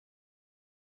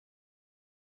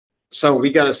So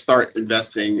we got to start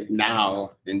investing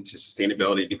now into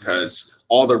sustainability, because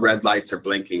all the red lights are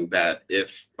blinking that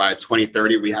if by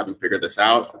 2030 we haven't figured this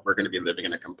out, we're going to be living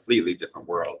in a completely different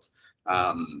world.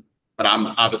 But I'm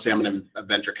a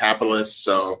venture capitalist,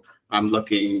 so I'm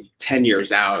looking 10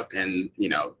 years out, and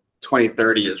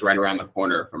 2030 is right around the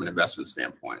corner from an investment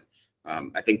standpoint.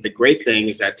 I think the great thing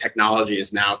is that technology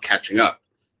is now catching up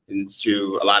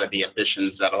into a lot of the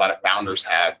ambitions that a lot of founders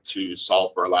have to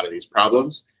solve for a lot of these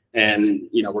problems. And,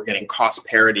 we're getting cost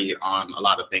parity on a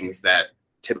lot of things that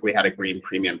typically had a green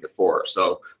premium before.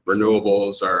 So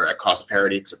renewables are at cost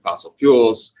parity to fossil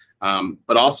fuels,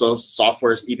 but also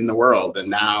software is eating the world. And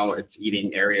now it's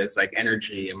eating areas like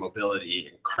energy and mobility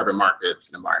and carbon markets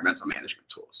and environmental management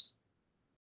tools.